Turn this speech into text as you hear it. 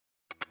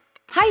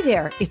Hi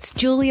there, it's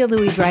Julia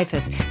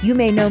Louis-Dreyfus. You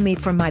may know me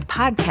from my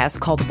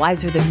podcast called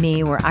Wiser Than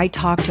Me, where I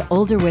talk to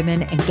older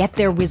women and get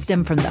their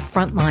wisdom from the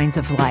front lines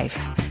of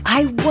life.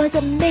 I was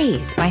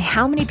amazed by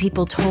how many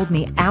people told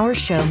me our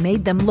show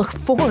made them look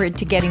forward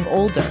to getting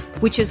older,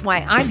 which is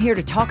why I'm here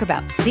to talk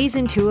about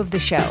season 2 of the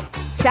show.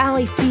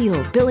 Sally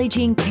Field, Billie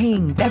Jean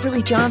King,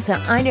 Beverly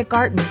Johnson, Ina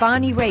Garten,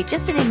 Bonnie Raitt,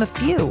 just to name a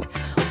few.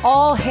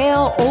 All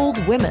hail old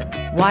women.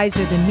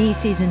 Wiser Than Me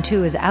season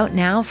 2 is out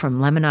now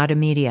from Lemonada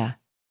Media.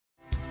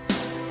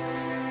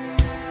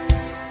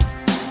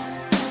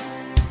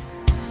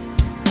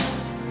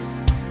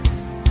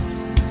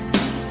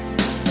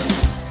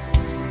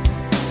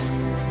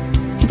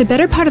 For the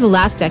better part of the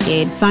last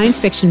decade, science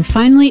fiction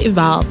finally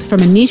evolved from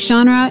a niche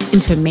genre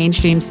into a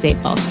mainstream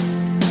staple.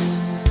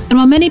 And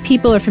while many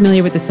people are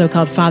familiar with the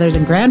so-called fathers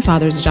and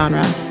grandfathers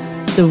genre,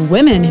 the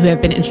women who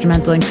have been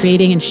instrumental in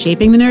creating and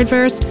shaping the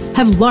nerdverse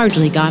have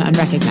largely gone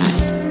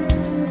unrecognized.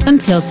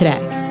 Until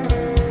today.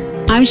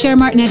 I'm Cher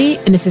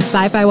Martinetti, and this is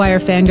Sci-Fi Wire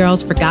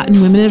Fangirls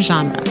Forgotten Women of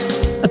Genre,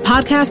 a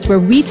podcast where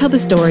we tell the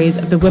stories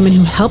of the women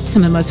who helped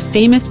some of the most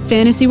famous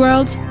fantasy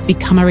worlds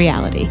become a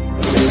reality.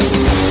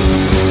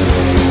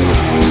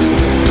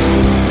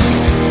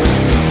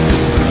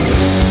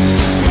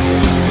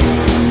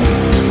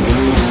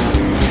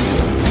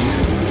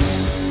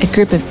 A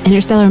group of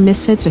interstellar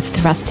misfits are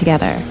thrust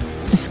together,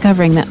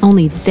 discovering that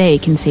only they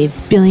can save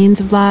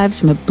billions of lives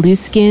from a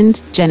blue-skinned,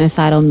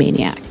 genocidal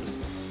maniac.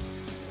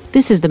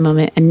 This is the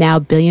moment a now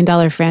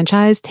billion-dollar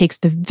franchise takes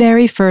the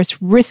very first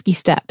risky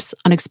steps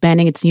on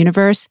expanding its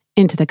universe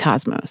into the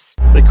cosmos.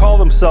 They call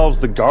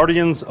themselves the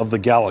Guardians of the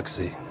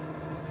Galaxy.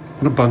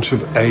 What a bunch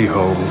of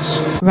a-holes.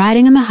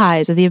 Riding on the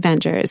highs of the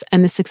Avengers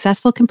and the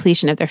successful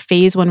completion of their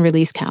Phase 1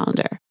 release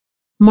calendar,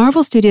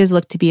 Marvel Studios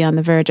looked to be on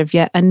the verge of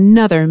yet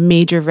another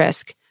major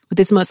risk with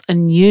its most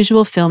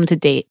unusual film to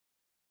date.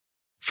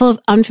 Full of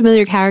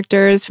unfamiliar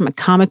characters from a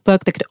comic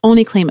book that could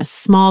only claim a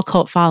small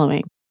cult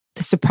following,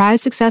 the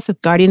surprise success of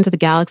Guardians of the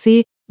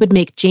Galaxy would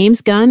make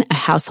James Gunn a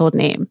household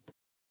name.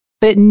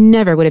 But it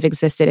never would have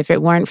existed if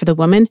it weren't for the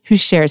woman who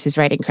shares his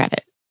writing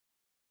credit.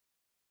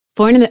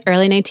 Born in the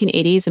early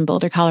 1980s in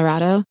Boulder,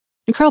 Colorado,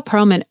 Nicole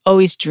Perlman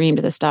always dreamed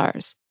of the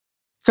stars.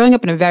 Growing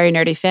up in a very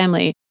nerdy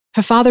family,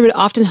 her father would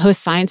often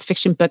host science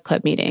fiction book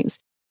club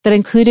meetings that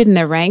included in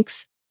their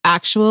ranks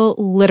actual,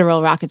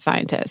 literal rocket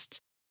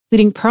scientists,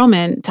 leading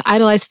Perlman to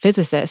idolize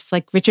physicists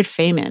like Richard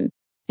Feynman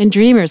and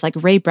dreamers like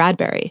Ray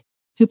Bradbury,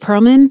 who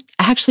Perlman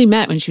actually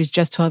met when she was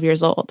just 12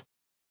 years old.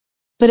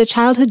 But a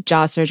childhood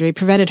jaw surgery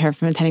prevented her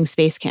from attending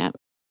space camp,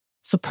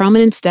 so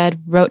Perlman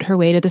instead wrote her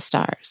way to the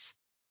stars.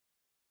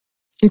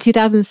 In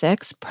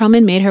 2006,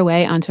 Perlman made her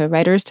way onto a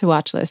Writers to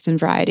Watch list in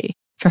Variety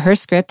for her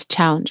script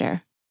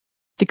Challenger.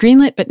 The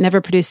greenlit but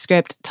never produced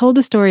script told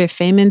the story of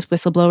Feynman's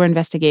whistleblower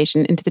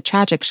investigation into the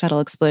tragic shuttle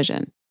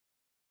explosion.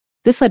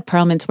 This led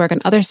Perlman to work on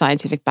other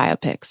scientific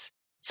biopics,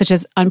 such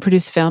as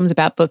unproduced films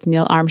about both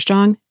Neil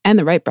Armstrong and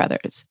the Wright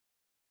brothers.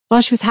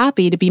 While she was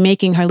happy to be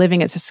making her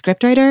living as a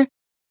scriptwriter,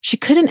 she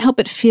couldn't help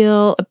but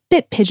feel a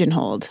bit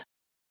pigeonholed.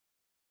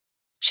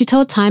 She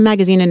told Time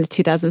magazine in a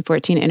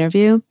 2014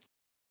 interview,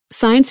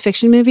 "Science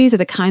fiction movies are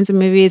the kinds of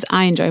movies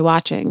I enjoy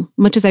watching,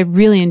 much as I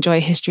really enjoy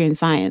history and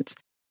science.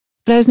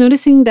 But I was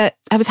noticing that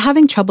I was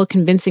having trouble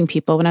convincing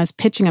people when I was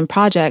pitching on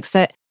projects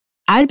that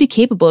I'd be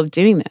capable of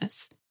doing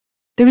this.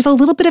 There was a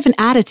little bit of an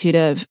attitude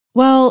of,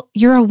 well,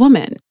 you're a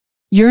woman.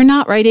 You're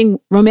not writing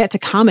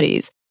romantic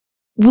comedies.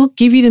 We'll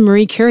give you the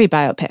Marie Curie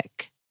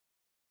biopic."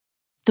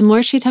 The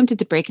more she attempted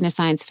to break into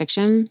science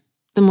fiction,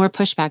 the more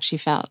pushback she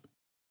felt.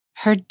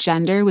 Her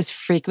gender was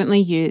frequently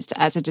used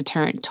as a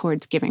deterrent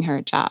towards giving her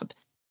a job.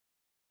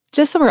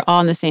 Just so we're all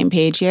on the same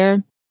page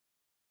here,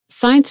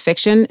 science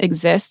fiction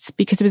exists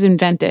because it was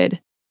invented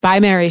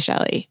by Mary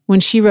Shelley when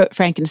she wrote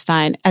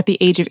Frankenstein at the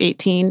age of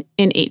 18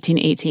 in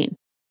 1818.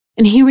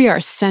 And here we are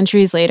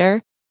centuries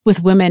later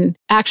with women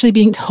actually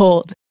being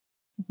told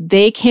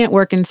they can't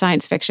work in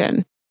science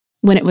fiction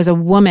when it was a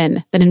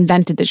woman that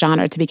invented the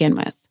genre to begin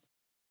with.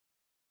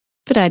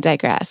 But I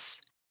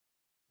digress.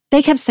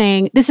 They kept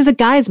saying, this is a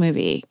guy's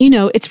movie. You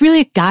know, it's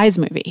really a guy's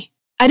movie.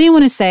 I didn't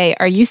want to say,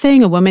 are you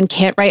saying a woman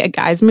can't write a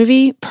guy's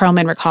movie?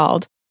 Perlman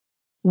recalled.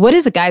 What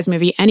is a guy's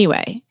movie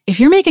anyway? If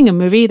you're making a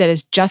movie that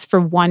is just for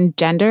one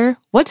gender,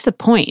 what's the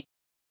point?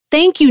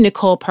 Thank you,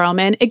 Nicole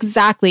Perlman.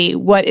 Exactly.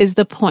 What is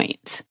the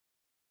point?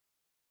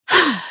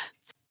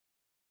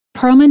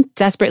 Perlman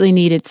desperately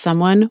needed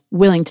someone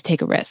willing to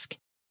take a risk.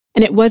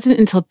 And it wasn't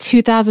until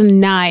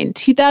 2009,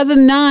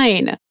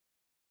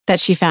 that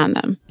she found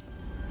them.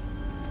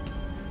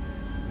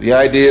 The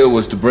idea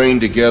was to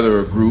bring together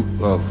a group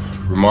of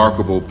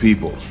remarkable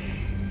people,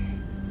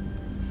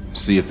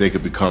 see if they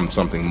could become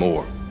something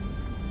more.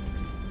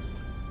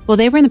 While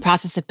they were in the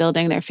process of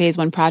building their Phase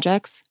 1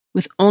 projects,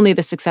 with only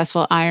the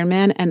successful Iron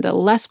Man and the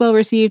less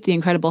well-received The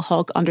Incredible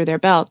Hulk under their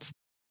belts,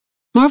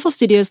 Marvel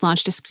Studios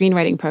launched a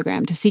screenwriting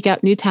program to seek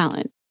out new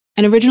talent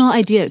and original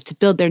ideas to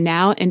build their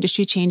now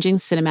industry-changing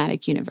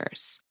cinematic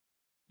universe.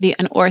 The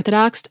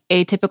unorthodox,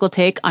 atypical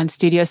take on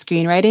studio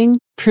screenwriting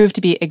proved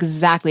to be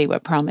exactly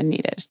what Perlman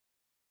needed.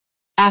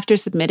 After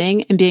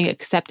submitting and being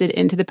accepted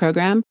into the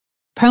program,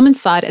 Perlman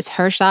saw it as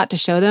her shot to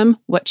show them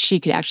what she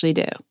could actually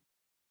do.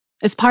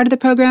 As part of the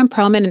program,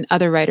 Perlman and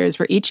other writers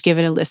were each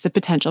given a list of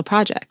potential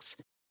projects.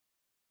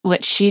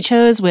 What she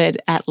chose would,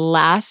 at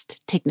last,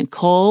 take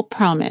Nicole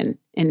Perlman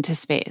into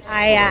space.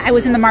 I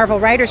was in the Marvel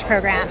Writers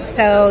Program,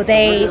 so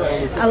they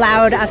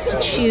allowed us to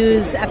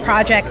choose a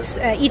project.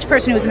 Each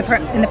person who was in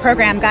the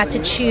program got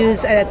to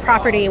choose a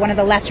property, one of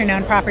the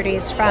lesser-known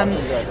properties from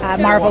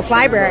Marvel's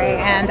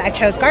library, and I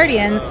chose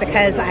Guardians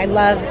because I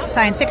love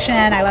science fiction,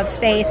 I love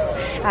space.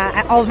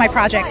 All of my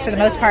projects, for the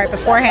most part,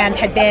 beforehand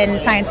had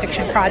been science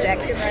fiction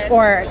projects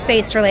or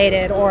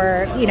space-related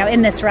or,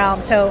 in this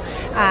realm. So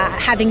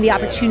having the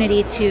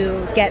opportunity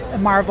to get a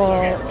Marvel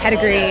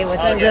pedigree was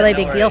a really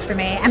big deal for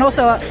me. And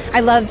also, I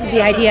loved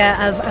the idea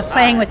of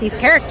playing with these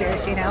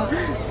characters,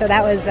 So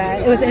that was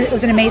it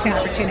was an amazing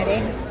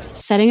opportunity.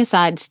 Setting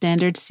aside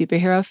standard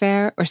superhero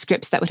fare or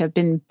scripts that would have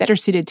been better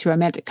suited to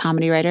romantic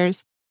comedy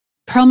writers,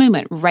 Perlman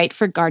went right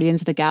for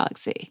Guardians of the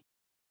Galaxy.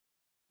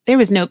 There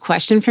was no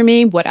question for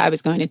me what I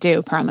was going to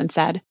do, Perlman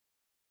said.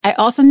 I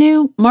also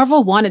knew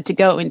Marvel wanted to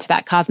go into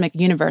that cosmic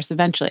universe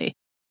eventually,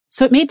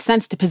 so it made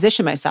sense to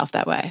position myself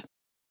that way.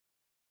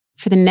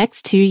 For the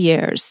next 2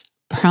 years,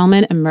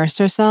 Perlman immersed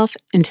herself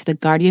into the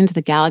Guardians of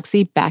the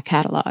Galaxy back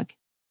catalog,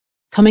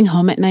 coming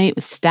home at night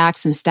with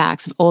stacks and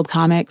stacks of old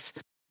comics,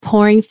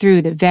 pouring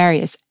through the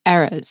various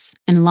eras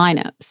and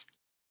lineups.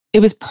 It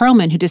was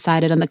Perlman who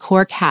decided on the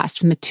core cast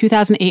from the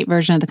 2008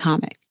 version of the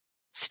comic: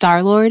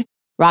 Star-Lord,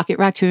 Rocket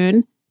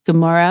Raccoon,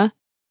 Gamora,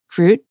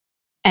 Groot,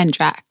 and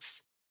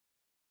Drax.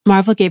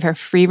 Marvel gave her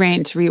free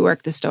rein to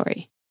rework the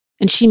story,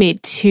 and she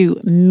made 2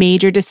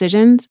 major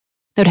decisions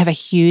that would have a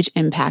huge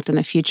impact on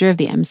the future of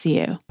the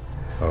MCU.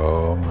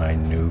 Oh, my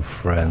new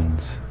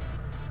friends.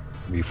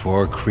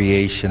 Before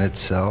creation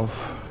itself,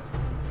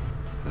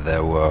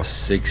 there were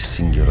 6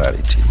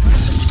 singularities.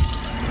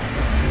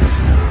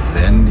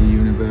 Then the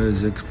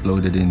universe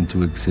exploded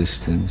into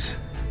existence,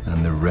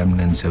 and the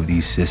remnants of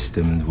these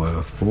systems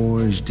were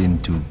forged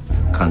into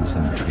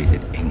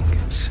concentrated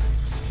ingots.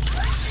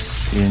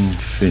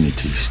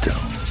 Infinity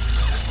Stone.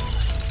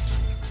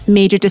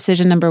 Major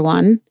decision number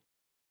 1.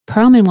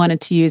 Perlman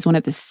wanted to use one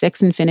of the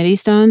 6 Infinity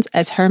Stones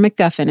as her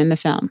MacGuffin in the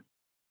film.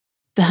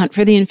 The hunt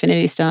for the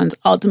Infinity Stones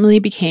ultimately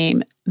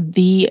became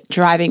the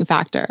driving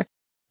factor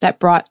that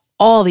brought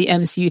all the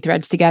MCU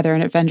threads together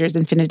in Avengers: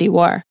 Infinity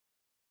War.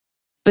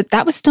 But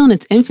that was still in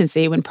its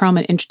infancy when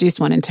Perlman introduced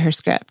one into her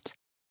script.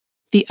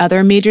 The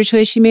other major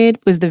choice she made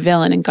was the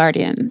villain in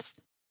Guardians.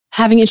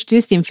 Having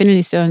introduced the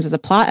Infinity Stones as a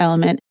plot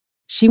element,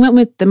 she went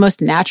with the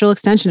most natural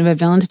extension of a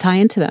villain to tie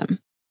into them: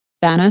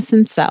 Thanos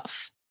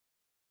himself.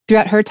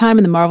 Throughout her time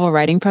in the Marvel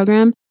writing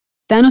program,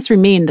 Thanos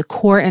remained the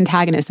core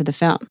antagonist of the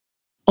film,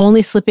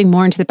 only slipping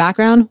more into the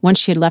background once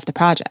she had left the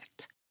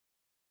project.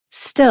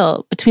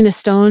 Still, between the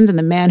stones and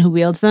the man who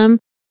wields them,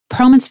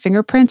 Perlman's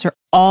fingerprints are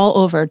all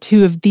over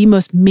 2 of the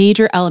most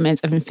major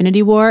elements of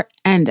Infinity War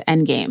and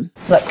Endgame.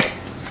 Look,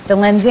 the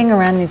lensing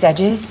around these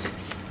edges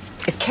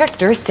is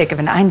characteristic of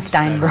an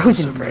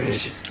Einstein-Rosen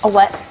bridge. A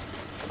what?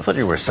 I thought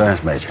you were a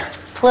science major.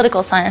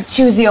 Political science.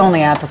 She was the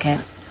only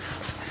applicant.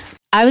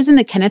 I was in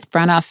the Kenneth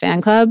Branagh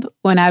fan club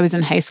when I was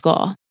in high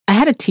school. I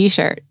had a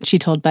t-shirt, she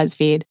told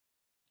BuzzFeed.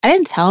 I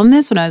didn't tell him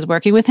this when I was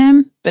working with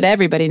him, but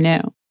everybody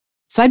knew.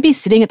 So I'd be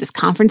sitting at this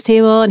conference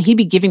table and he'd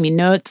be giving me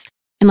notes,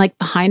 and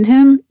behind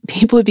him,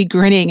 people would be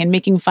grinning and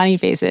making funny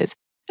faces,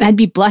 and I'd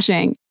be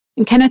blushing,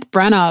 and Kenneth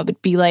Branagh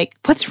would be like,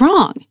 "What's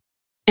wrong?"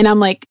 And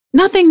I'm like,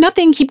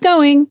 nothing, keep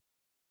going.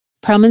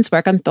 Perlman's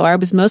work on Thor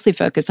was mostly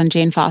focused on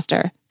Jane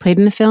Foster, played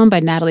in the film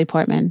by Natalie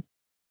Portman.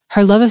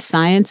 Her love of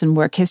science and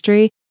work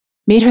history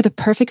made her the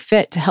perfect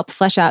fit to help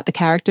flesh out the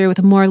character with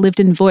a more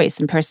lived-in voice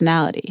and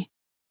personality.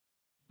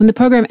 When the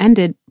program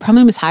ended,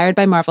 Perlman was hired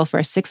by Marvel for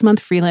a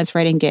 6-month freelance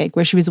writing gig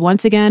where she was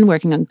once again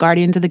working on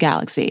Guardians of the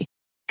Galaxy,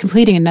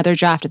 completing another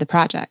draft of the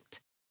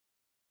project.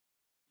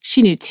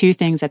 She knew 2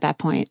 things at that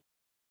point: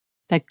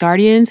 that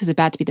Guardians was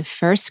about to be the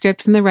first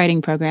script from the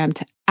writing program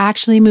to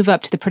actually move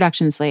up to the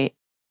production slate,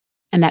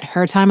 and that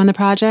her time on the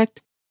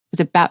project was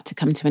about to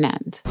come to an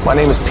end. My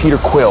name is Peter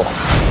Quill.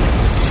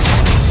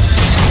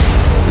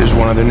 There's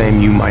one other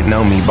name you might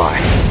know me by: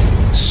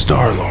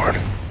 Star-Lord.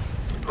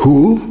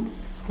 Who?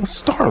 Well,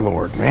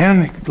 Star-Lord,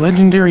 man.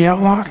 Legendary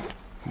outlaw.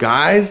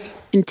 Guys?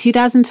 In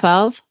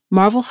 2012,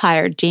 Marvel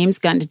hired James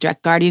Gunn to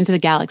direct Guardians of the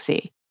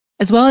Galaxy,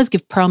 as well as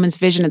give Perlman's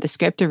vision of the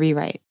script a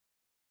rewrite.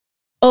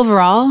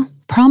 Overall,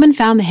 Perlman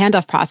found the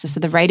handoff process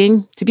of the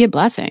writing to be a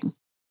blessing.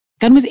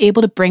 Gunn was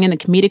able to bring in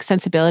the comedic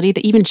sensibility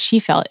that even she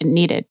felt it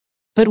needed,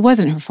 but it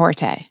wasn't her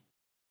forte.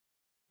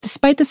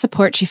 Despite the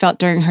support she felt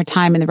during her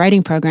time in the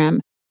writing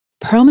program,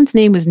 Perlman's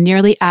name was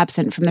nearly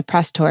absent from the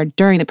press tour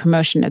during the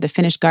promotion of the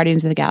finished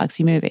Guardians of the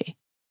Galaxy movie.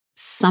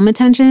 Some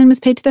attention was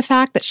paid to the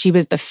fact that she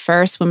was the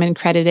first woman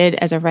credited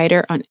as a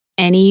writer on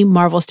any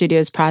Marvel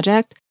Studios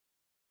project,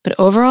 but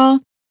overall,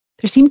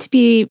 there seemed to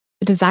be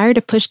a desire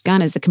to push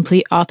Gunn as the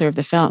complete author of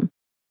the film.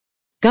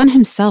 Gunn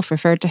himself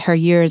referred to her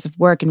years of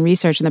work and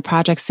research in the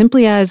project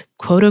simply as,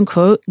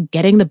 quote-unquote,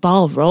 getting the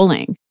ball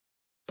rolling,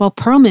 while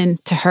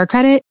Perlman, to her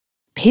credit,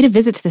 paid a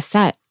visit to the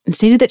set and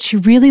stated that she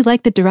really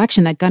liked the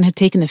direction that Gunn had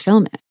taken to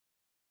film it.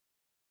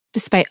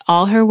 Despite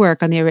all her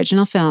work on the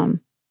original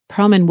film,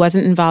 Perlman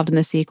wasn't involved in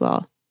the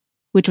sequel,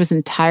 which was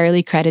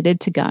entirely credited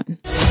to Gunn.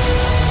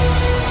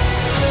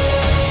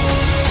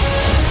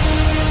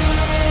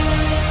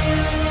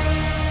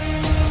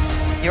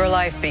 Your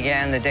life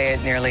began the day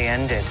it nearly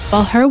ended.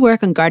 While her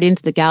work on Guardians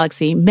of the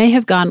Galaxy may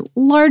have gone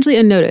largely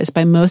unnoticed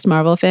by most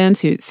Marvel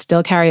fans who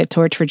still carry a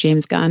torch for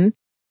James Gunn,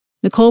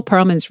 Nicole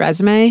Perlman's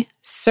resume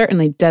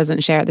certainly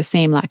doesn't share the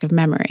same lack of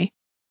memory.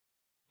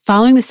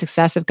 Following the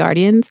success of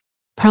Guardians,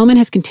 Perlman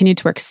has continued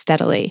to work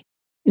steadily.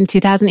 In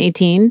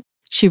 2018,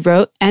 she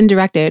wrote and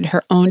directed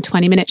her own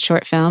 20-minute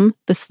short film,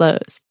 The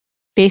Slows,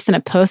 based on a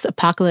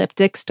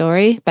post-apocalyptic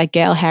story by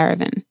Gail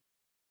Harrivan.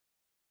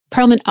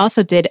 Perlman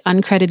also did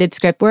uncredited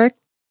script work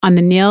on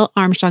the Neil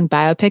Armstrong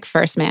biopic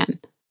First Man,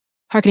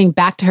 harkening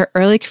back to her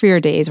early career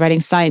days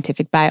writing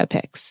scientific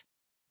biopics.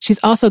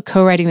 She's also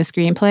co-writing the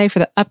screenplay for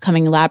the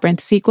upcoming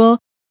Labyrinth sequel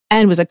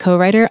and was a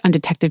co-writer on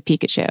Detective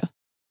Pikachu.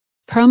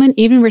 Perlman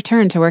even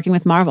returned to working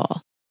with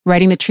Marvel,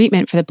 writing the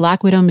treatment for the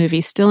Black Widow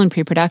movie still in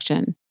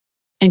pre-production,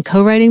 and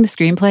co-writing the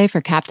screenplay for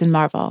Captain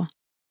Marvel,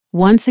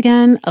 once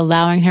again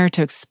allowing her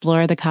to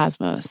explore the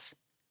cosmos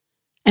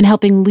and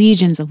helping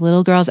legions of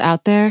little girls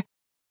out there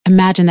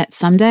imagine that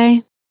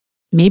someday,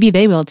 maybe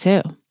they will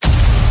too.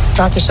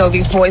 About to show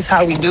these boys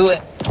how we do it.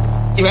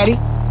 You ready?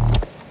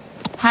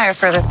 Higher,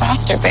 further,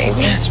 faster, baby.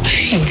 Yes,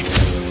 babe.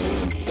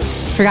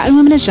 Forgotten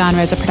Women is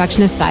Genre is a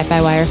production of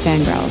Sci-Fi Wire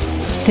Fangirls.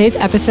 Today's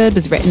episode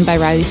was written by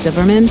Riley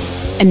Silverman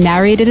and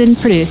narrated and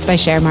produced by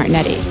Cher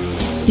Martinetti.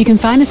 You can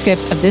find the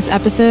scripts of this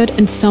episode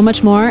and so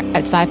much more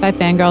at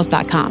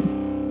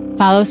scififangirls.com.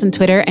 Follow us on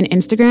Twitter and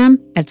Instagram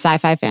at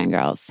Sci-Fi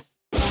Fangirls.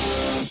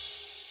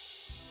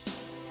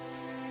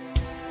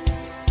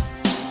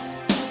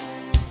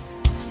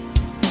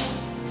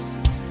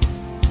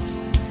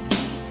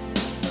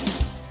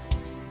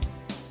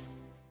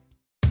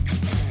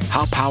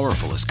 How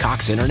powerful is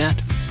Cox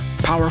Internet?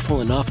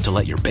 Powerful enough to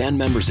let your band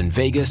members in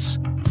Vegas,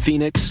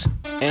 Phoenix,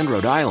 and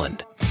Rhode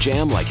Island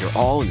jam like you're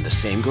all in the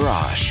same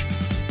garage.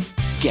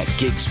 Get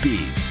gig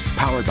speeds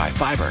powered by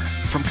fiber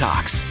from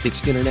Cox.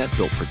 It's internet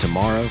built for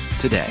tomorrow,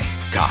 today.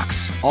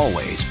 Cox,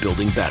 always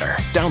building better.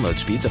 Download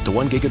speeds up to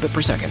 1 gigabit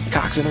per second.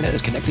 Cox Internet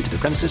is connected to the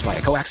premises via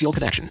coaxial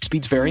connection.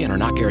 Speeds vary and are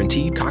not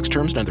guaranteed. Cox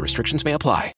terms and other restrictions may apply.